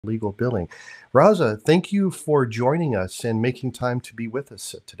legal billing. Raza, thank you for joining us and making time to be with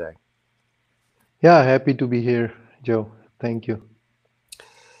us today. Yeah, happy to be here, Joe. Thank you.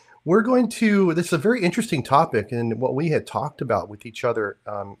 This is a very interesting topic and what we had talked about with each other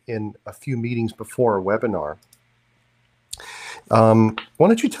in a few meetings before our webinar. Why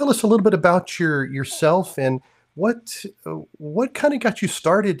don't you tell us a little bit about yourself and what kind of got you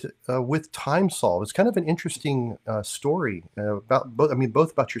started with TimeSolv? It's kind of an interesting story about both. I mean,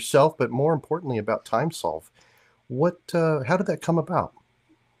 both about yourself, but more importantly about TimeSolv. How did that come about?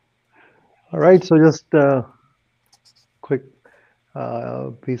 All right, so just a quick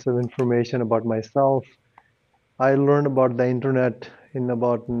piece of information about myself. I learned about the internet in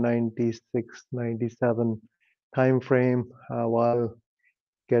about 96, 97 time frame while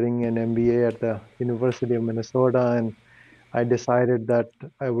getting an MBA at the University of Minnesota, and I decided that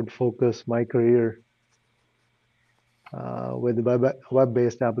I would focus my career with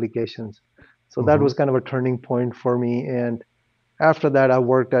web-based applications. So that Mm-hmm. was kind of a turning point for me, and after that, I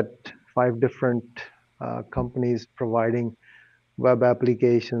worked at 5 different companies providing web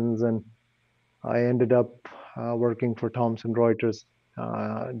applications, and I ended up working for Thomson Reuters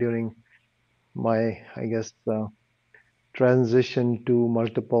during my, I guess, transition to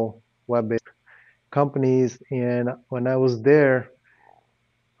multiple web-based companies. And when I was there,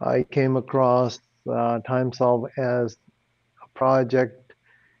 I came across TimeSolve as a project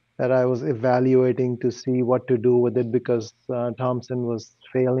that I was evaluating to see what to do with it because Thomson was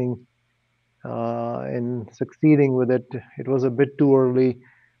failing in succeeding with it. It was a bit too early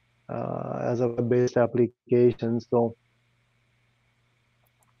as a web-based application. So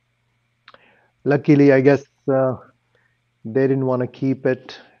luckily, I guess they didn't want to keep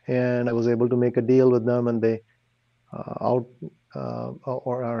it, and I was able to make a deal with them, and they out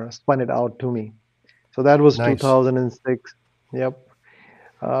or spun it out to me. So that was Nice. 2006. Yep.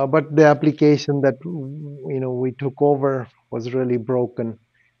 But the application that we took over was really broken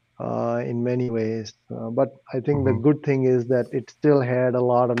in many ways. But I think the Mm-hmm. good thing is that it still had a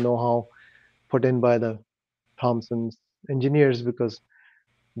lot of know-how put in by the Thomson's engineers because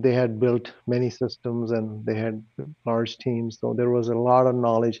they had built many systems and they had large teams. So there was a lot of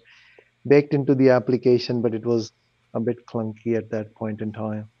knowledge baked into the application, but it was a bit clunky at that point in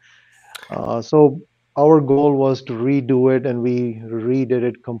time. So our goal was to redo it, and we redid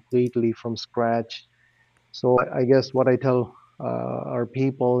it completely from scratch. So I guess what I tell our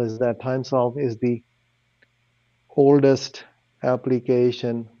people is that TimeSolve is the oldest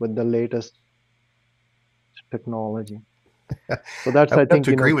application with the latest technology. So I that's, I would have think,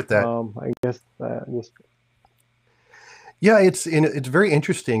 to agree with that. I guess just Yeah, it's very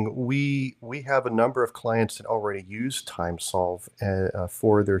interesting. We have a number of clients that already use TimeSolve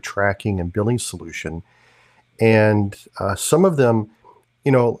for their tracking and billing solution, and some of them,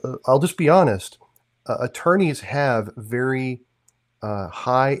 I'll just be honest. Attorneys have very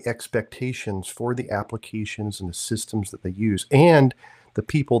high expectations for the applications and the systems that they use, and the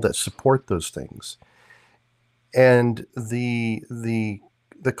people that support those things. And the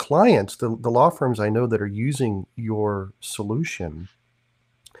clients, the law firms I know that are using your solution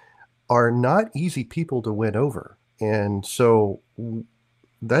are not easy people to win over. And so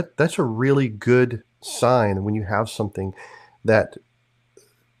that's a really good sign when you have something that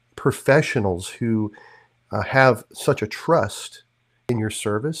professionals who have such a trust in your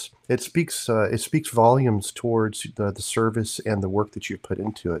service. It speaks volumes towards the service and the work that you've put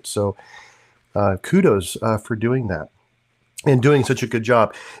into it. So kudos for doing that and doing such a good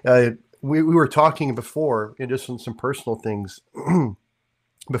job. We were talking before, and just some personal things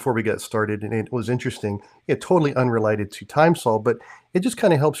before we got started, and it was interesting. Totally unrelated to TimeSolve, but it just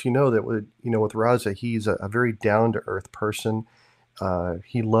kind of helps you know that with Raza, he's a very down to earth person.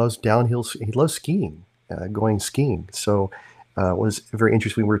 He loves downhill. He loves skiing, going skiing. So it was very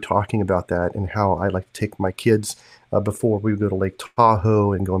interesting. We were talking about that and how I like to take my kids before we go to Lake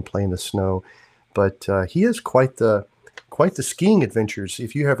Tahoe and go and play in the snow. But he has quite the skiing adventures.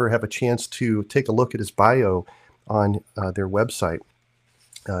 If you ever have a chance to take a look at his bio on their website,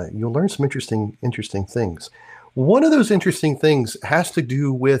 you'll learn some interesting things. One of those interesting things has to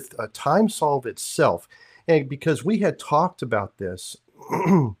do with TimeSolve itself, and because we had talked about this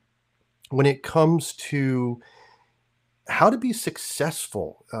when it comes to how to be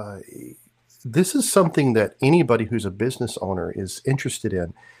successful. This is something that anybody who's a business owner is interested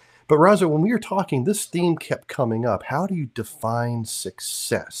in. But Raza, when we were talking, this theme kept coming up. How do you define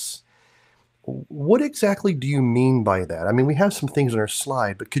success? What exactly do you mean by that? I mean, we have some things on our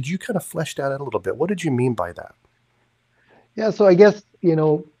slide, but could you kind of flesh that out a little bit? What did you mean by that? yeah. So I guess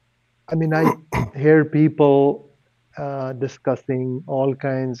I mean, I hear people discussing all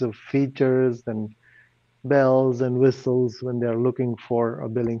kinds of features and bells and whistles when they're looking for a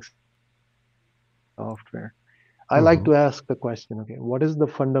billing software. I like to ask the question, okay, what is the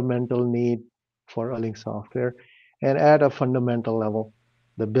fundamental need for a billing software? And at a fundamental level,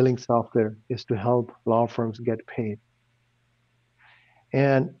 the billing software is to help law firms get paid.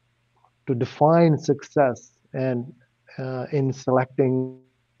 And to define success and in selecting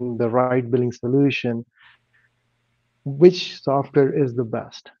the right billing solution, which software is the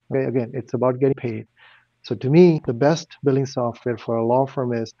best? Okay, again, it's about getting paid. So to me, the best billing software for a law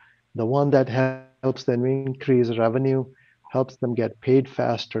firm is the one that helps them increase revenue, helps them get paid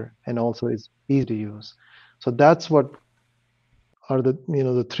faster, and also is easy to use. So that's what are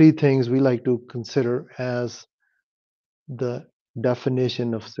the three things we like to consider as the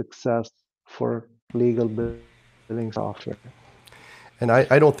definition of success for legal billing software. And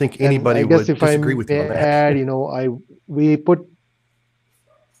I don't think And I anybody guess if would I disagree may with you on add, that. I we put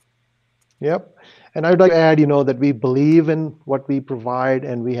yep. And I'd like to add, that we believe in what we provide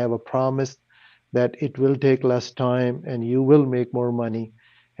and we have a promise that it will take less time and you will make more money.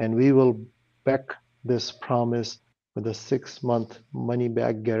 And we will back this promise with a 6-month money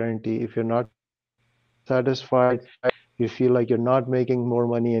back guarantee. If you're not satisfied, you feel like you're not making more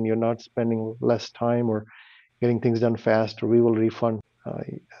money and you're not spending less time or getting things done faster, we will refund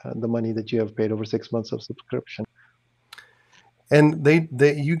the money that you have paid over 6 months of subscription. And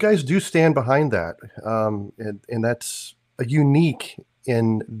you guys do stand behind that, and that's a unique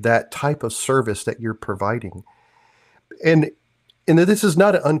in that type of service that you're providing. And this is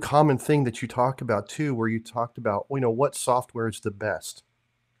not an uncommon thing that you talk about too, where you talked about what software is the best.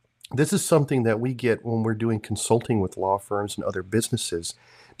 This is something that we get when we're doing consulting with law firms and other businesses.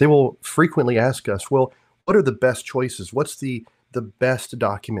 They will frequently ask us, well, what are the best choices? What's the best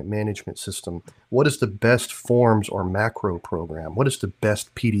document management system? What is the best forms or macro program? What is the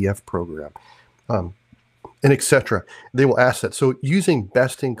best PDF program? Um, and etc. They will ask that. So using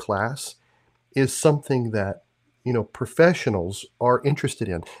best in class is something that professionals are interested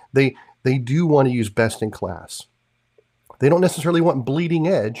in. They do want to use best in class. They don't necessarily want bleeding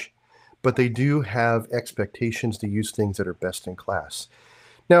edge, but they do have expectations to use things that are best in class.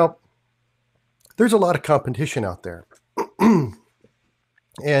 Now, there's a lot of competition out there.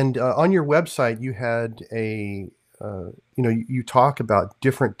 And on your website, you had you talk about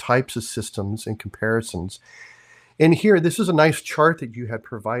different types of systems and comparisons. And here, this is a nice chart that you had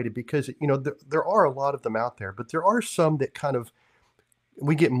provided because, there are a lot of them out there, but there are some that kind of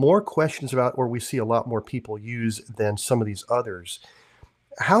we get more questions about or we see a lot more people use than some of these others.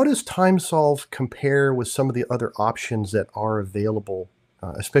 How does TimeSolv compare with some of the other options that are available,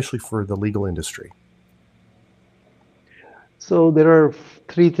 especially for the legal industry? So there are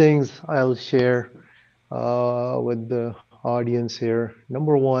three things I'll share with the audience here.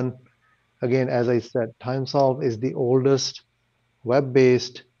 Number one, again, as I said, TimeSolv is the oldest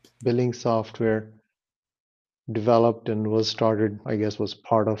web-based billing software developed and was started, I guess, was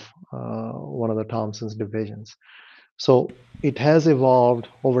part of one of the Thomson's divisions. So it has evolved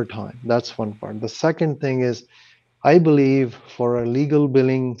over time. That's one part. The second thing is, I believe for a legal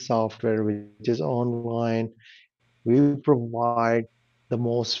billing software which is online, we provide the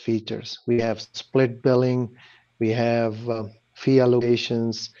most features. We have split billing, we have fee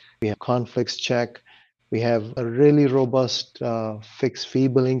allocations, we have conflicts check, we have a really robust fixed fee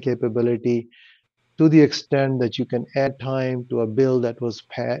billing capability to the extent that you can add time to a bill that was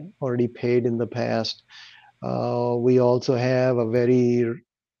already paid in the past. We also have a very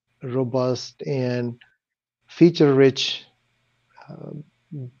robust and feature-rich uh,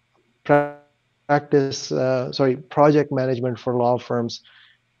 project management for law firms,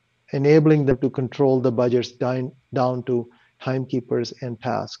 enabling them to control the budgets down to timekeepers and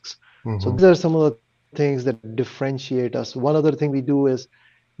tasks. So Hmm. these are some of the things that differentiate us. One other thing we do is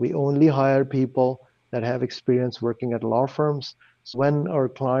we only hire people that have experience working at law firms. So when our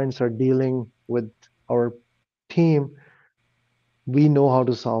clients are dealing with our team, we know how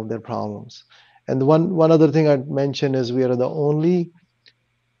to solve their problems. And one other thing I'd mention is we are the only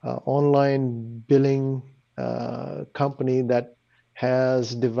online billing company that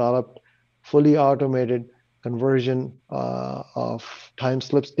has developed fully automated conversion of time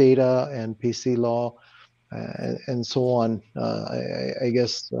slips data and PC law and so on. I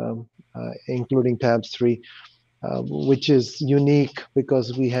guess including tabs 3, which is unique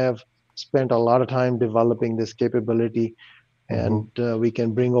because we have spent a lot of time developing this capability, Hmm. and we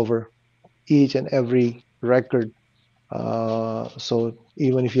can bring over each and every record. So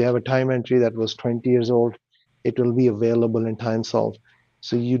even if you have a time entry that was 20 years old, it will be available in TimeSolve.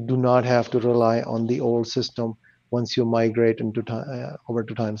 So you do not have to rely on the old system once you migrate over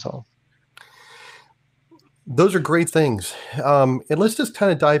to TimeSolv. Those are great things. And let's just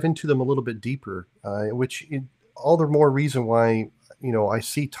kind of dive into them a little bit deeper, all the more reason why, I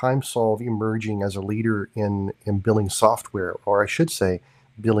see TimeSolv emerging as a leader in billing software, or I should say,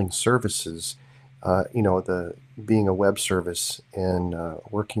 billing services. The being a web service and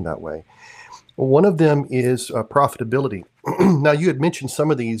working that way. One of them is profitability. Now, you had mentioned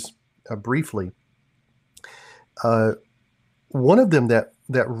some of these briefly. Uh, One of them that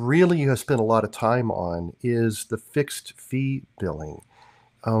really has spent a lot of time on is the fixed fee billing.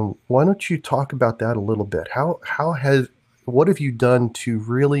 Why don't you talk about that a little bit? What have you done to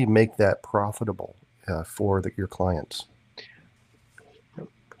really make that profitable for your clients?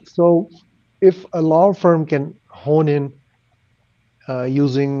 So if a law firm can hone in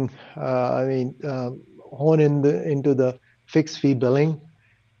using, hone in into the fixed fee billing.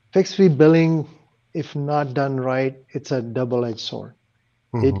 Fixed fee billing, if not done right, it's a double-edged sword.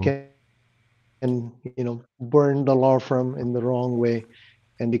 It Hmm. can, burn the law firm in the wrong way,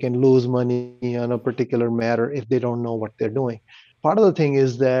 and you can lose money on a particular matter if they don't know what they're doing. Part of the thing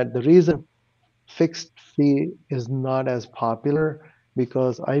is that the reason fixed fee is not as popular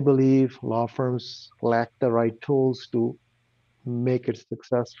because I believe law firms lack the right tools to make it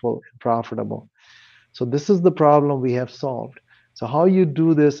successful and profitable. So this is the problem we have solved. So how you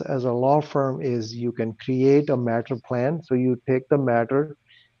do this as a law firm is you can create a matter plan. So you take the matter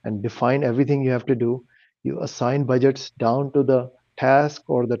and define everything you have to do. You assign budgets down to the task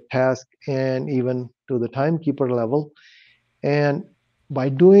or the task and even to the timekeeper level. And by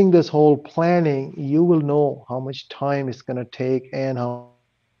doing this whole planning, you will know how much time it's going to take and how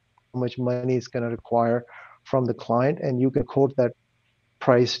much money it's going to require from the client, and you can quote that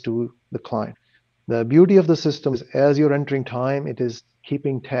price to the client. The beauty of the system is as you're entering time, it is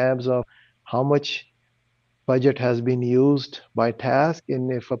keeping tabs of how much budget has been used by task.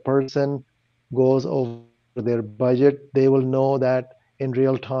 And if a person goes over their budget, they will know that in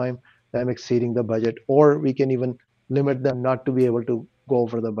real time that I'm exceeding the budget, or we can even limit them not to be able to go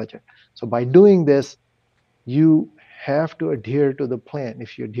over the budget. So by doing this, you have to adhere to the plan.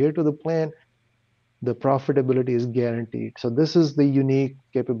 If you adhere to the plan, the profitability is guaranteed. So this is the unique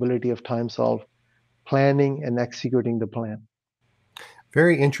capability of TimeSolve, planning and executing the plan.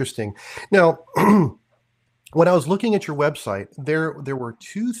 Very interesting. Now, when I was looking at your website, there were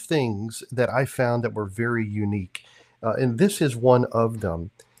two things that I found that were very unique, and this is one of them.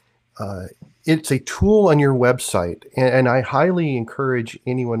 Uh, it's a tool on your website, and I highly encourage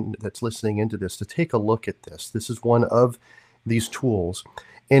anyone that's listening into this to take a look at this. This is one of these tools,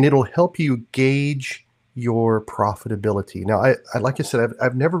 and it'll help you gauge your profitability. Now, like I said,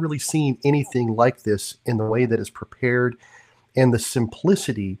 I've never really seen anything like this in the way that it's prepared and the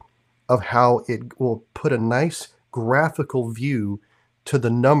simplicity of how it will put a nice graphical view to the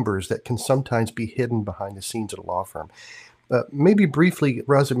numbers that can sometimes be hidden behind the scenes at a law firm. Maybe briefly,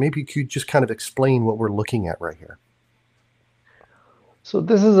 Raza, maybe you could just kind of explain what we're looking at right here. So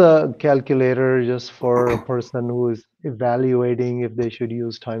this is a calculator just for a person who is evaluating if they should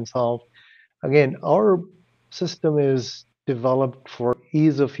use TimeSolve. Again, our system is developed for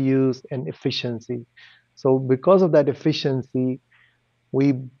ease of use and efficiency. So because of that efficiency,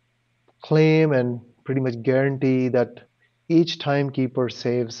 we claim and pretty much guarantee that each timekeeper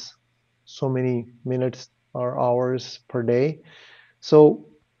saves so many minutes or hours per day. So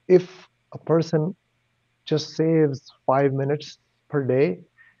if a person just saves 5 minutes per day,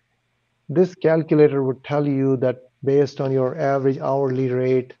 this calculator would tell you that based on your average hourly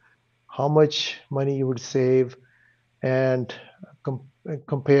rate, how much money you would save, and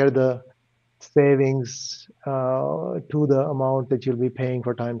compare the savings to the amount that you'll be paying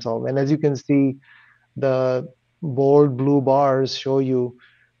for TimeSolve. And as you can see, the bold blue bars show you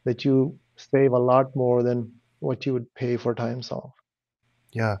that you save a lot more than what you would pay for TimeSolve.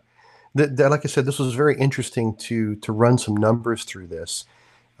 Yeah, like I said, this was very interesting to run some numbers through this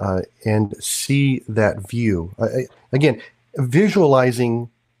and see that view. Again, visualizing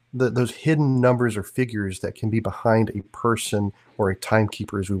those hidden numbers or figures that can be behind a person or a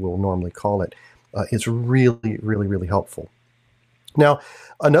timekeeper, as we will normally call it, is really, really, really helpful. Now,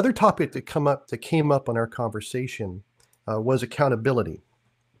 another topic that came up on our conversation was accountability.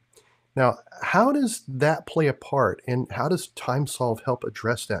 Now, how does that play a part, and how does TimeSolve help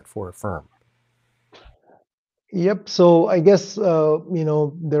address that for a firm? Yep. So I guess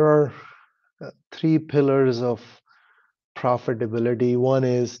there are three pillars of profitability. One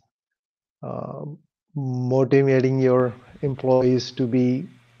is uh, motivating your employees to be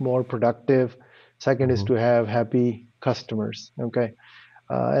more productive. Second is Hmm. to have happy customers. Okay.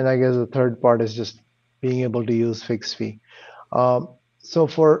 And I guess the third part is just being able to use fixed fee. Um, so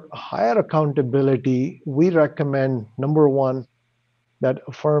for higher accountability, we recommend number one that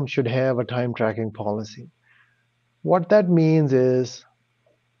a firm should have a time tracking policy. What that means is,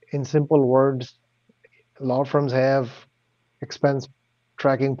 in simple words, law firms have expense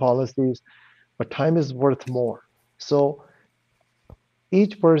tracking policies, but time is worth more. So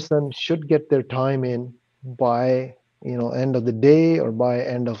each person should get their time in by end of the day or by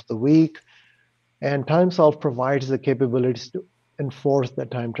end of the week. And TimeSolv provides the capabilities to enforce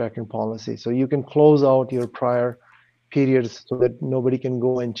that time tracking policy. So you can close out your prior periods so that nobody can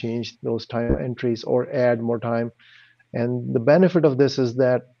go and change those time entries or add more time. And the benefit of this is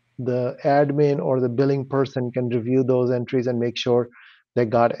that the admin or the billing person can review those entries and make sure they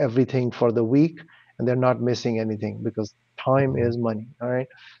got everything for the week and they're not missing anything, because time is money. All right.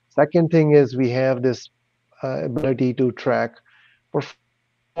 Second thing is we have this ability to track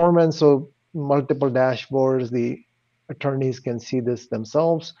performance. So multiple dashboards, the attorneys can see this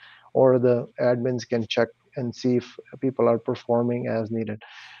themselves, or the admins can check and see if people are performing as needed.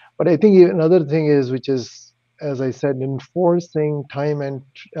 But I think another thing is, which is, as I said, enforcing time and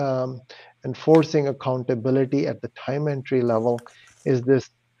enforcing accountability at the time entry level is this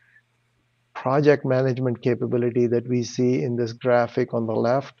project management capability that we see in this graphic on the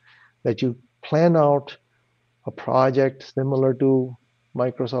left, that you plan out a project similar to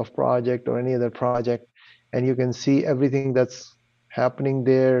Microsoft project or any other project, and you can see everything that's happening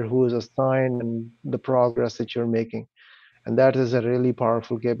there, who is assigned, and the progress that you're making. And that is a really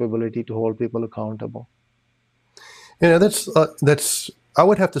powerful capability to hold people accountable. That's I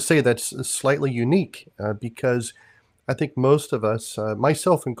would have to say that's slightly unique because I think most of us,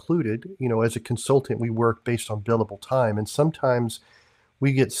 myself included, as a consultant, we work based on billable time, and sometimes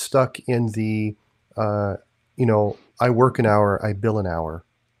we get stuck in the, uh, I work an hour, I bill an hour.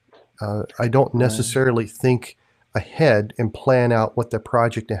 I don't Right. necessarily think ahead and plan out what the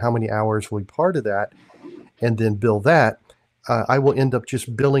project and how many hours will be part of that, and then bill that. I will end up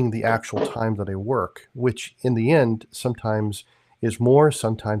just billing the actual time that I work, which in the end sometimes is more,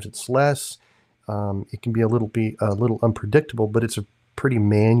 sometimes it's less. It can be a little unpredictable, but it's a pretty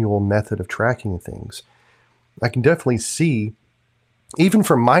manual method of tracking things. I can definitely see, even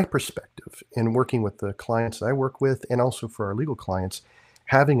from my perspective, in working with the clients that I work with, and also for our legal clients,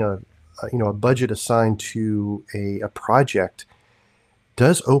 having a budget assigned to a project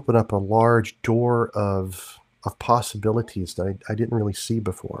does open up a large door of possibilities that I didn't really see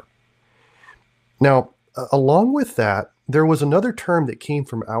before. Now, along with that, there was another term that came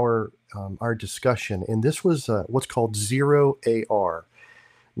from our discussion, and this was what's called zero AR.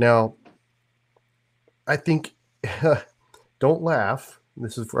 Now, I think don't laugh.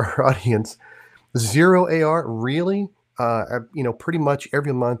 This is for our audience. Zero AR, really? Pretty much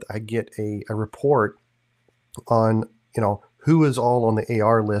every month I get a report on who is all on the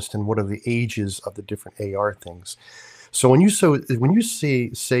AR list and what are the ages of the different AR things. So when you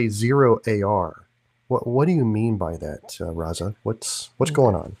say zero AR, what do you mean by that, Raza? What's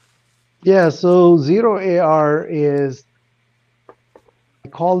going Okay. on? Yeah, so zero AR is, I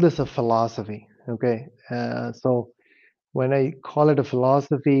call this a philosophy. Okay. So when I call it a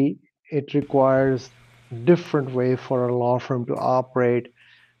philosophy, it requires different way for a law firm to operate,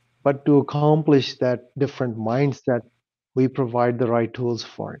 but to accomplish that different mindset, we provide the right tools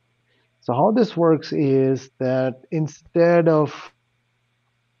for it. So how this works is that instead of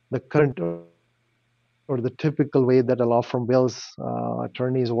the current or the typical way that a law firm bills,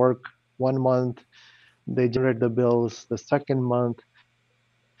 attorneys work 1 month, they generate the bills the second month,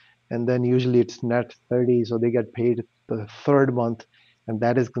 and then usually it's net 30, so they get paid the third month, and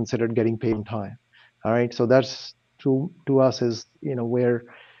that is considered getting paid on time. All right, so that's to us is where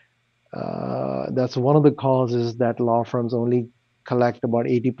that's one of the causes that law firms only collect about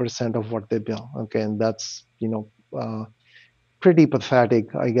 80% of what they bill. Okay, and that's pretty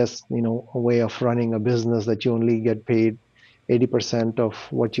pathetic, I guess, a way of running a business that you only get paid 80% of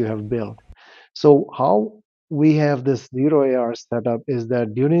what you have billed. So how we have this zero AR setup is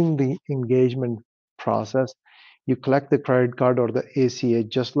that during the engagement process, you collect the credit card or the ACH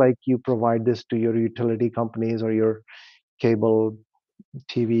just like you provide this to your utility companies or your cable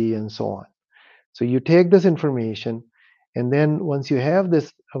TV and so on. So you take this information, and then once you have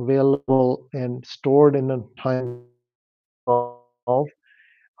this available and stored in a TimeSolv,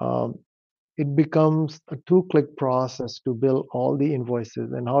 um, it becomes a two-click process to bill all the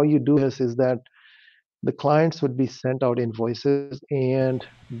invoices. And how you do this is that the clients would be sent out invoices, and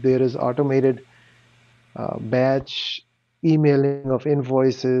there is automated batch emailing of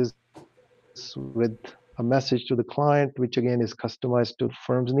invoices with a message to the client, which again is customized to the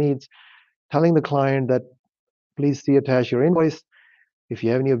firm's needs, telling the client that please see attach your invoice. If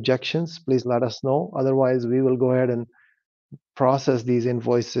you have any objections, please let us know. Otherwise, we will go ahead and process these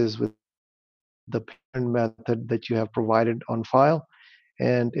invoices with the payment method that you have provided on file.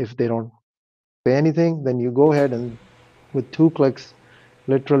 And if they don't pay anything, then you go ahead and with 2 clicks,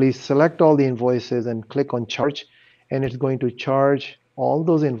 literally select all the invoices and click on charge, and it's going to charge all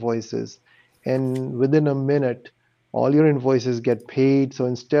those invoices. And within a minute, all your invoices get paid. So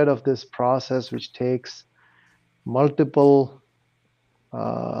instead of this process, which takes multiple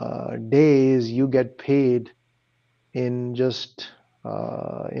days, you get paid in just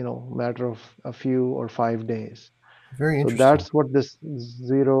matter of a few or 5 days. Very So interesting. that's what this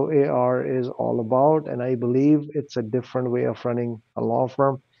zero AR is all about, and I believe it's a different way of running a law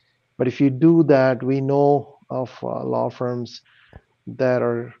firm. But if you do that, we know of law firms that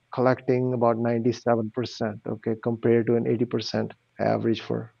are collecting about 97%, okay, compared to an 80% average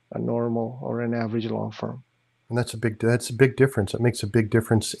for a normal or an average law firm. And that's a big difference. It makes a big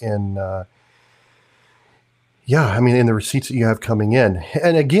difference in yeah, I mean, in the receipts that you have coming in.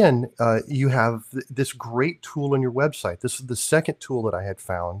 And again, you have this great tool on your website. This is the second tool that I had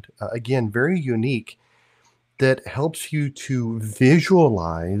found. Again, very unique, that helps you to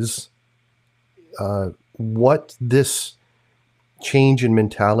visualize what this change in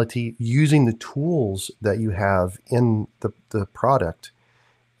mentality using the tools that you have in the product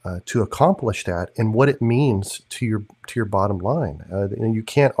to accomplish that, and what it means to your bottom line. And you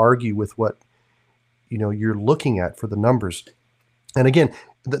can't argue with what you're looking at for the numbers. And again,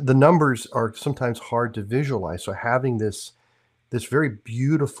 the numbers are sometimes hard to visualize. So having this very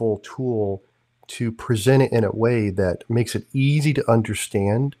beautiful tool to present it in a way that makes it easy to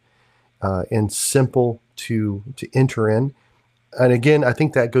understand and simple to enter in. And again, I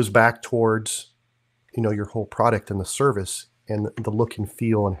think that goes back towards your whole product and the service and the look and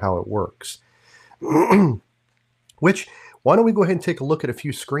feel and how it works. Which, why don't we go ahead and take a look at a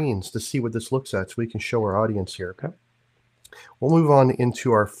few screens to see what this looks at so we can show our audience here. Okay. We'll move on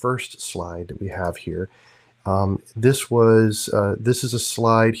into our first slide that we have here. This is a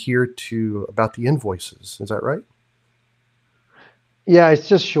slide here about the invoices. Is that right? Yeah, it's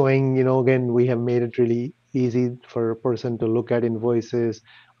just showing, again, we have made it really easy for a person to look at invoices,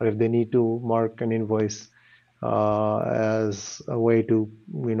 or if they need to mark an invoice as a way to,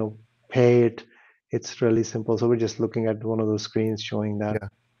 pay it. It's really simple. So we're just looking at one of those screens showing that. Yeah.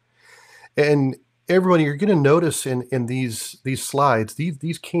 And everyone, you're going to notice in these slides,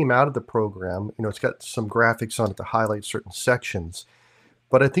 these came out of the program. It's got some graphics on it to highlight certain sections.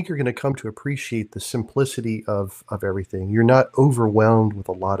 But I think you're going to come to appreciate the simplicity of everything. You're not overwhelmed with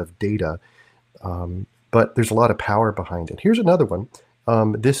a lot of data, but there's a lot of power behind it. Here's another one.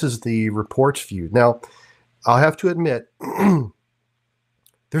 This is the reports view. Now, I'll have to admit,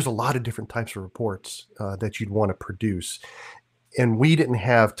 there's a lot of different types of reports that you'd want to produce. And we didn't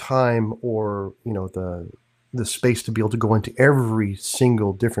have time or the space to be able to go into every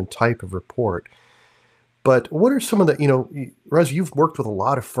single different type of report. But what are some of the, Raza, you've worked with a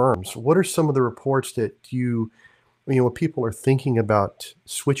lot of firms. What are some of the reports that when people are thinking about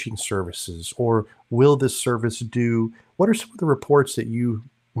switching services, or will this service do, what are some of the reports that you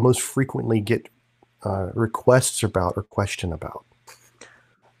most frequently get requests about or question about?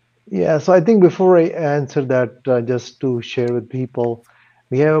 Yeah, so I think before I answer that, just to share with people,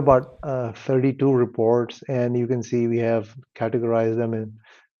 we have about 32 reports, and you can see we have categorized them in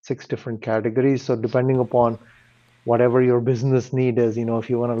 6 different categories. So depending upon whatever your business need is, if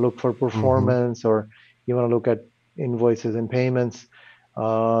you want to look for Mm-hmm. performance or you want to look at invoices and payments,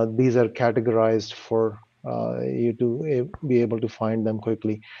 these are categorized for you to be able to find them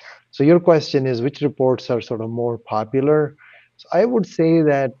quickly. So your question is which reports are sort of more popular? So I would say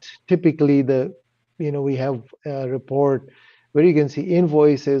that typically we have a report where you can see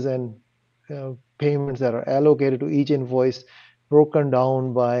invoices and payments that are allocated to each invoice, broken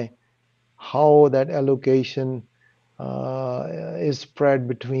down by how that allocation is spread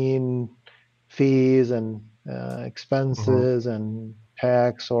between fees and Mm-hmm. expenses and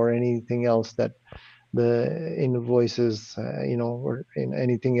tax or anything else that the invoices, or in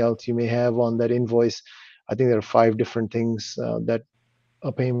anything else you may have on that invoice. I think there are 5 different things that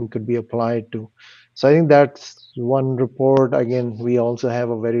a payment could be applied to. So I think that's one report. Again, we also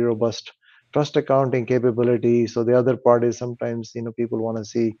have a very robust trust accounting capability. So the other part is sometimes people want to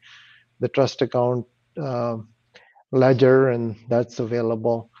see the trust account uh, ledger, and that's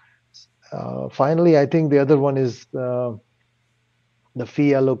available. Finally, I think the other one is the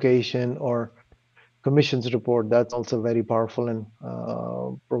fee allocation or commissions report. That's also very powerful and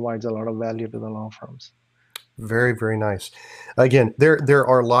provides a lot of value to the law firms. Very, very nice. Again, there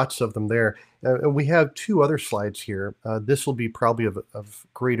are lots of them there. And we have two other slides here. This will be probably of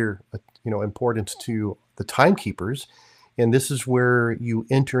greater importance to the timekeepers. And this is where you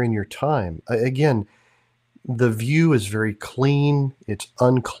enter in your time. Again, the view is very clean. It's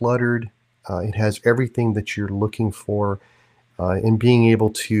uncluttered. It has everything that you're looking for in being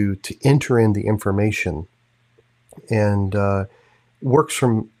able to enter in the information, and works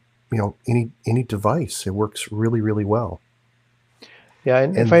from any device. It works really, really well. Yeah,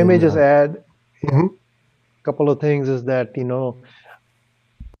 and if And I may then just add, yeah, mhm, couple of things is that,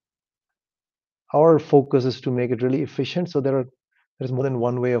 our focus is to make it really efficient. So there's more than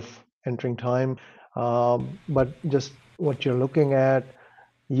one way of entering time. But just what you're looking at,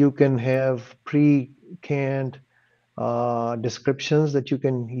 you can have pre-canned descriptions that you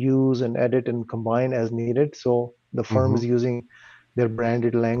can use and edit and combine as needed. So the firm mhm. is using their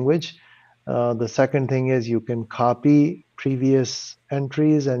branded language. The second thing is you can copy previous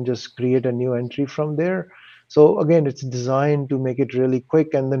entries and just create a new entry from there. So again, it's designed to make it really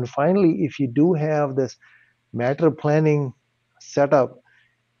quick. And then finally, if you do have this matter planning setup,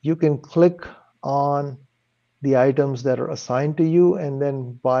 you can click on the items that are assigned to you, and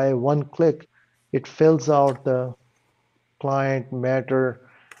then by one click, it fills out the client matter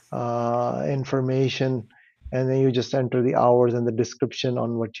information, and then you just enter the hours and the description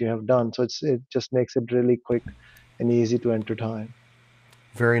on what you have done. So it just makes it really quick and easy to enter time.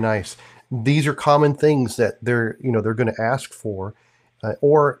 Very nice. These are common things that they're going to ask for,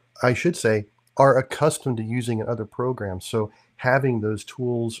 or I should say, are accustomed to using in other programs. So having those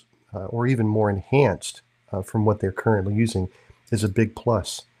tools, or even more enhanced from what they're currently using, is a big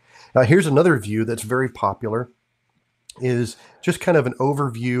plus. Here's another view that's very popular. Is just kind of an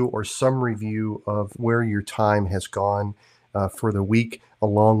overview or summary view of where your time has gone for the week,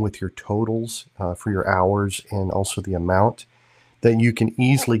 along with your totals for your hours and also the amount that you can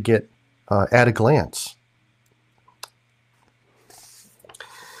easily get at a glance.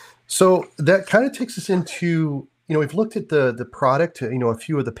 So that kind of takes us into, we've looked at the product, a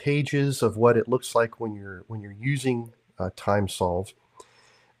few of the pages of what it looks like when you're using TimeSolv.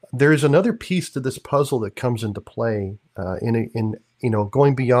 There's another piece to this puzzle that comes into play in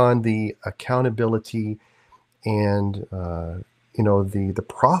going beyond the accountability and the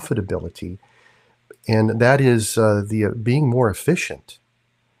profitability, and that is the being more efficient.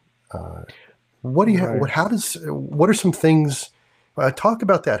 Uh, what do you Right. what are some things? Talk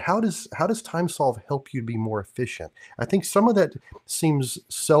about that. How does TimeSolv help you be more efficient? I think some of that seems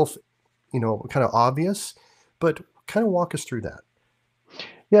kind of obvious, but kind of walk us through that.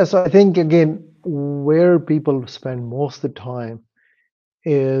 Yeah, so I think again, where people spend most of the time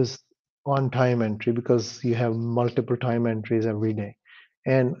is on time entry, because you have multiple time entries every day.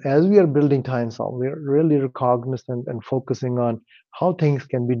 And as we are building TimeSolve, we are really cognizant and focusing on how things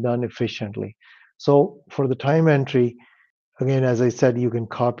can be done efficiently. So for the time entry, again, as I said, you can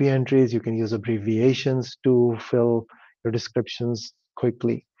copy entries, you can use abbreviations to fill your descriptions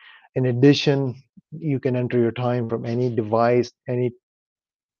quickly. In addition, you can enter your time from any device, any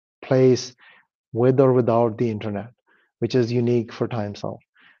place, with or without the internet, which is unique for TimeSolve.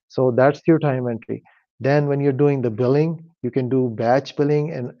 So that's your time entry. Then when you're doing the billing, you can do batch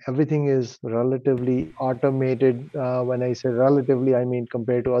billing, and everything is relatively automated. When I say relatively, I mean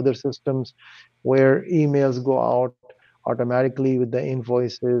compared to other systems where emails go out automatically with the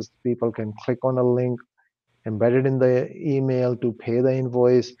invoices. People can click on a link embedded in the email to pay the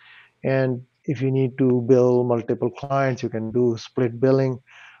invoice. And if you need to bill multiple clients, you can do split billing.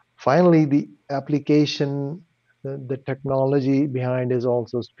 Finally, the application, the technology behind is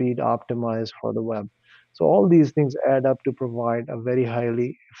also speed optimized for the web. So all these things add up to provide a very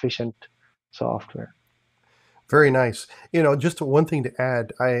highly efficient software. Very nice. Just one thing to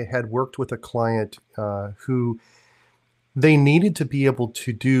add, I had worked with a client who they needed to be able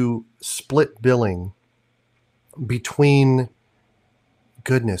to do split billing between,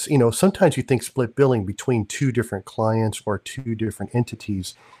 goodness, sometimes you think split billing between two different clients or two different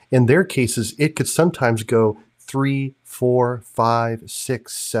entities. In their cases, it could sometimes go 3, 4, 5,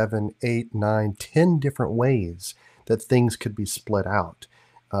 6, 7, 8, 9, 10 different ways that things could be split out,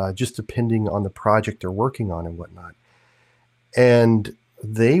 just depending on the project they're working on and whatnot. And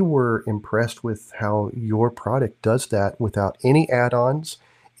they were impressed with how your product does that without any add-ons,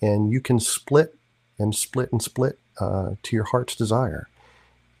 and you can split and split and split to your heart's desire.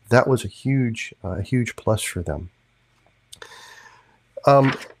 That was a huge plus for them.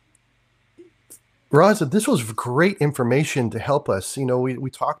 Um, Raza, this was great information to help us. We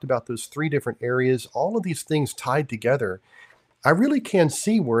talked about those three different areas, all of these things tied together. I really can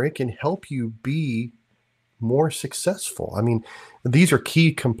see where it can help you be more successful. I mean, these are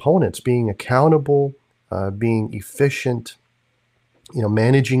key components: being accountable, being efficient,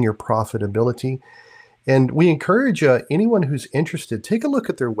 managing your profitability. And we encourage anyone who's interested, take a look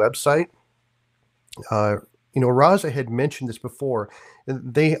at their website. Raza had mentioned this before.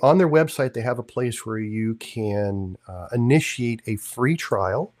 They, on their website, they have a place where you can initiate a free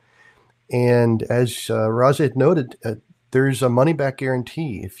trial. And as Raza had noted, there's a money back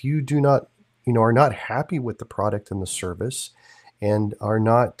guarantee. If you do not, are not happy with the product and the service, and are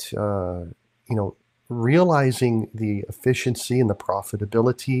not, realizing the efficiency and the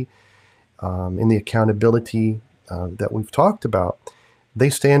profitability and the accountability that we've talked about, they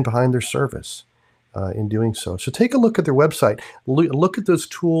stand behind their service in doing so. So take a look at their website. Look at those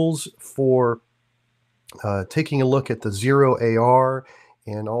tools for taking a look at the zero AR,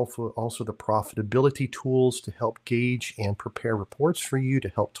 and also the profitability tools to help gauge and prepare reports for you, to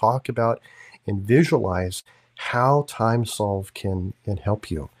help talk about and visualize how TimeSolv can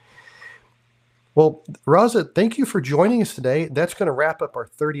help you. Well, Raza, thank you for joining us today. That's going to wrap up our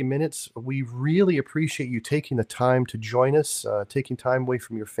 30 minutes. We really appreciate you taking the time to join us, taking time away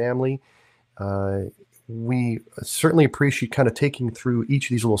from your family. We certainly appreciate kind of taking through each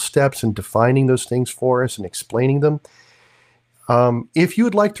of these little steps and defining those things for us and explaining them. If you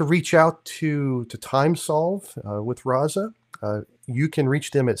would like to reach out to TimeSolv with Raza, you can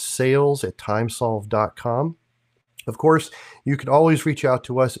reach them at sales@timesolv.com. Of course, you can always reach out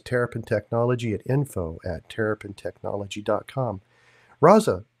to us at Terrapin Technology at info@terrapintechnology.com.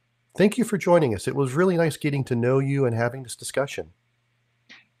 Raza, thank you for joining us. It was really nice getting to know you and having this discussion.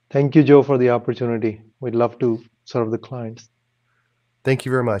 Thank you, Joe, for the opportunity. We'd love to serve the clients. Thank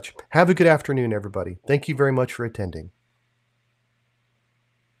you very much. Have a good afternoon, everybody. Thank you very much for attending.